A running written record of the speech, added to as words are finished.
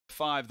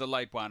5, the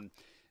late one.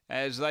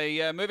 As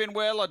they move in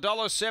well,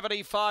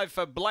 $1.75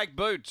 for Black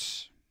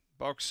Boots.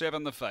 Box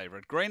 7, the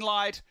favourite. Green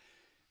light.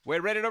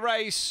 We're ready to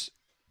race.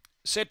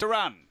 Set to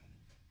run.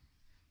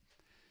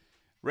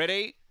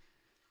 Ready.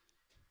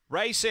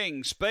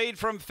 Racing, speed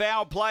from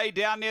Foul Play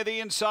down near the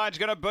inside is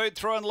going to boot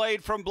through and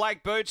lead from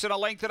Black Boots and a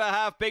length and a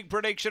half. Big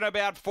prediction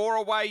about 4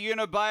 away,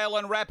 Unibale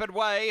and Rapid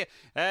Way.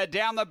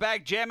 Down the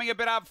back, jamming a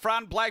bit up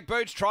front. Black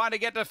Boots trying to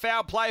get to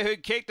Foul Play, who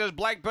kicked as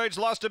Black Boots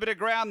lost a bit of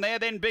ground there.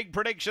 Then Big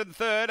Prediction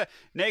third.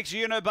 Next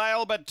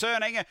Unibale, but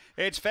turning.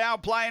 It's Foul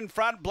Play in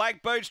front.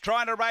 Black Boots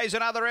trying to raise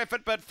another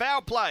effort, but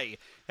Foul Play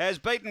has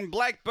beaten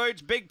Black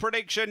Boots, Big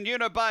Prediction,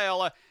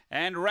 Unibale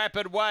and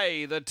Rapid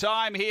Way. The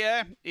time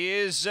here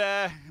is,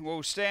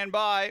 we'll stand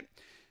by,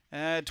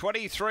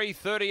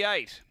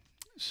 23:38.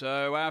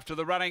 So after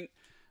the running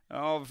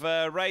of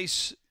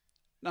race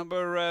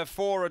number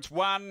 4, it's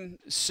 1,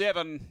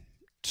 7,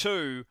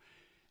 2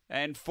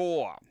 and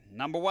 4.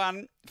 Number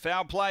 1,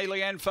 Foul Play,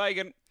 Leanne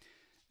Fagan.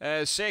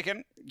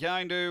 Second,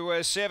 going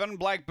to 7,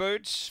 Black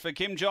Boots for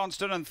Kim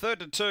Johnston. And third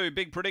to 2,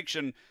 Big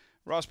Prediction,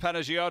 Ross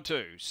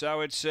Panagiotou. So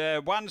it's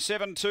 1,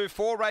 7, 2,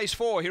 4, race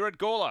 4 here at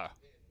Gawler.